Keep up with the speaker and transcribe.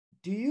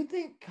Do you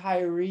think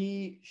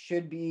Kyrie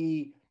should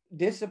be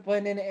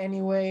disciplined in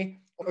any way,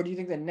 or do you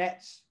think the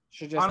Nets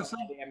should just allow Honestly,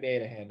 the NBA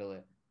to handle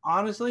it?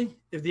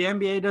 if the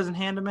NBA doesn't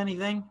hand him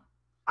anything,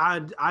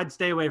 I'd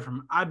stay away from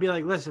him. I'd be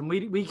like, listen,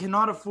 we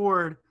cannot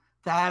afford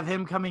to have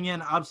him coming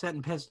in upset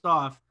and pissed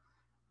off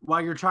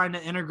while you're trying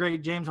to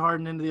integrate James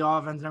Harden into the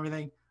offense and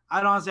everything.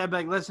 I'd be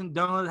like, listen,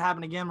 don't let it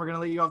happen again. We're gonna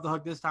let you off the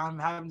hook this time. If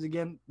it happens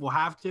again, we'll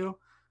have to.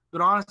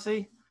 But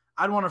honestly,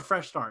 I'd want a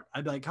fresh start.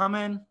 I'd be like, come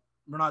in.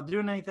 We're not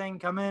doing anything.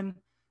 Come in.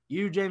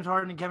 You, James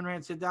Harden, and Kevin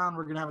Durant sit down.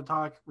 We're gonna have a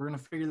talk. We're gonna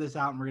figure this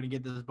out, and we're gonna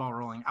get this ball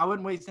rolling. I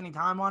wouldn't waste any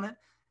time on it.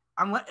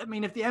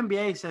 If the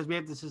NBA says we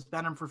have to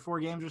suspend him for 4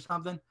 games or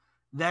something,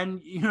 then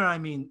you know what I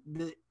mean.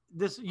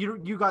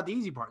 You got the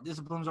easy part.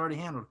 Discipline's already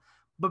handled.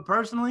 But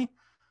personally,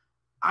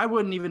 I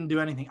wouldn't even do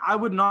anything. I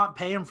would not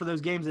pay him for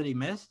those games that he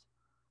missed,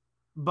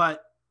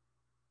 but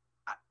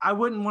I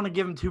wouldn't want to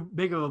give him too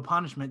big of a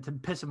punishment to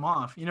piss him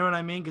off. You know what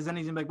I mean? Because then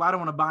he's gonna be like, well, I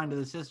don't want to buy into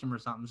the system or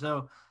something.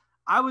 So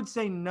I would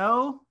say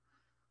no.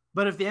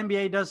 But if the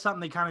NBA does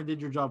something, they kind of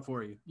did your job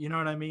for you. You know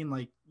what I mean?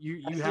 Like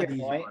you had the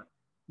easy part.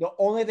 The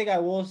only thing I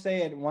will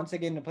say, and once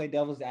again to play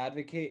devil's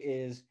advocate,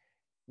 is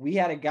we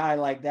had a guy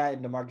like that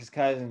in DeMarcus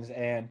Cousins,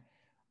 and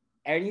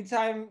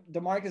anytime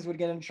DeMarcus would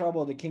get in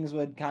trouble, the Kings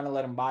would kind of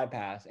let him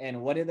bypass.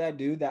 And what did that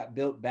do? That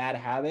built bad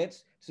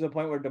habits to the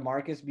point where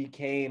DeMarcus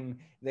became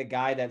the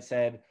guy that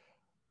said,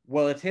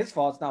 well, it's his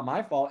fault. It's not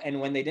my fault.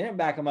 And when they didn't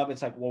back him up,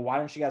 it's like, well, why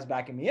don't you guys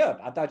backing me up?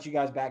 I thought you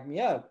guys backed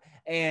me up.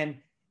 And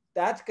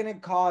that's going to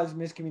cause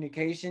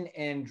miscommunication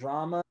and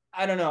drama.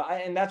 I don't know.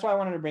 And that's why I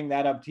wanted to bring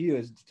that up to you,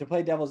 is to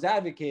play devil's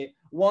advocate.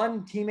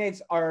 One,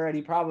 teammates are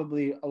already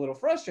probably a little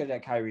frustrated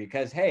at Kyrie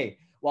because, hey,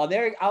 while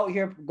they're out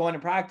here going to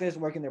practice,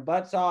 working their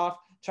butts off,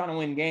 trying to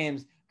win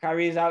games,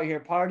 Kyrie's out here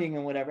partying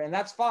and whatever. And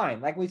that's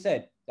fine. Like we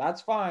said,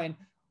 that's fine.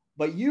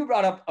 But you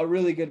brought up a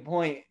really good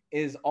point,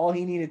 is all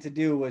he needed to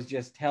do was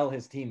just tell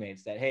his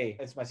teammates that, hey,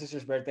 it's my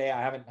sister's birthday.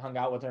 I haven't hung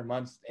out with her in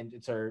months and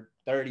it's her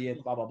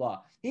 30th, blah, blah,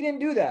 blah. He didn't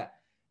do that.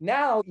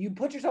 Now you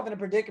put yourself in a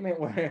predicament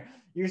where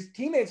your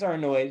teammates are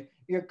annoyed.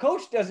 Your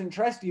coach doesn't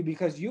trust you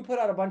because you put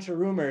out a bunch of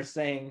rumors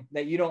saying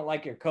that you don't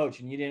like your coach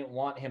and you didn't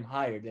want him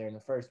hired there in the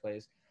first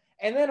place.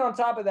 And then on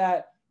top of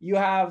that, you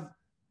have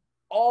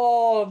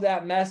all of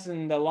that mess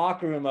in the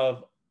locker room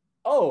of,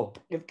 oh,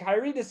 if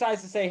Kyrie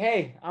decides to say,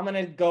 hey, I'm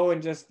going to go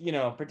and just,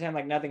 pretend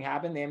like nothing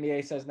happened. The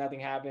NBA says nothing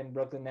happened.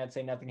 Brooklyn Nets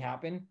say nothing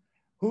happened.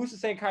 Who's to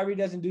say Kyrie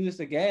doesn't do this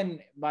again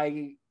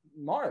by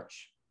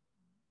March?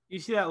 You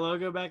see that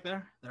logo back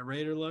there? That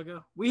Raider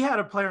logo? We had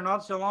a player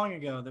not so long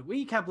ago that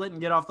we kept letting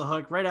get off the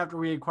hook right after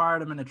we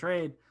acquired him in a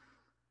trade.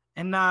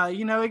 And,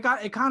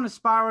 it kind of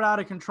spiraled out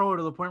of control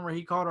to the point where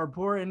he called our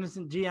poor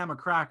innocent GM a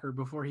cracker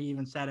before he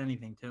even said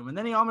anything to him. And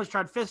then he almost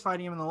tried fist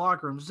fighting him in the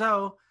locker room.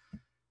 So,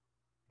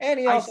 and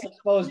he also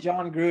exposed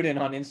John Gruden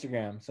on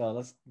Instagram. So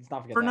let's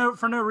not forget that.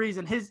 For no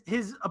reason.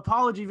 His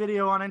apology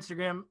video on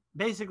Instagram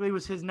basically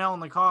was his nail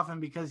in the coffin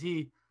because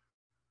he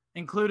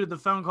included the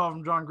phone call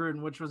from John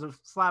Gruden, which was a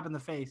slap in the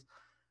face.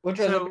 Which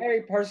was a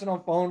very personal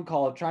phone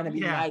call, trying to be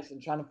nice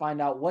and trying to find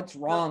out what's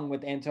wrong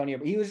with Antonio.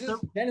 He was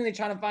just genuinely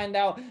trying to find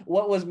out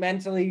what was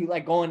mentally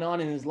going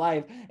on in his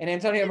life. And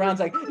Antonio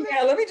Brown's like,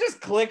 yeah, let me just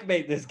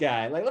clickbait this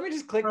guy. Let me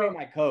just clickbait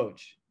my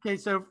coach. Okay,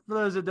 so for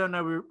those that don't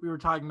know, we were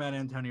talking about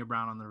Antonio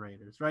Brown on the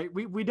Raiders, right?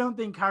 We don't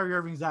think Kyrie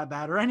Irving's that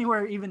bad or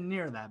anywhere even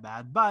near that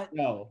bad, but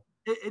no.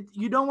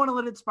 You don't want to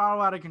let it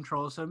spiral out of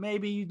control. So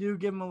maybe you do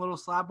give him a little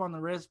slap on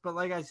the wrist, but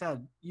like I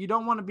said, you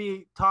don't want to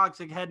be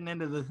toxic heading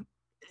into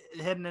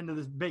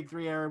this big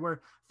 3 area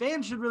where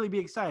fans should really be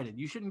excited.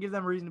 You shouldn't give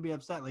them a reason to be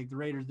upset like the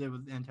Raiders did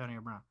with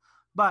Antonio Brown.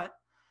 But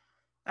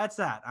that's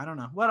that. I don't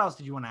know. What else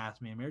did you want to ask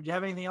me, Amir? Do you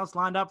have anything else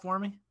lined up for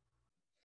me?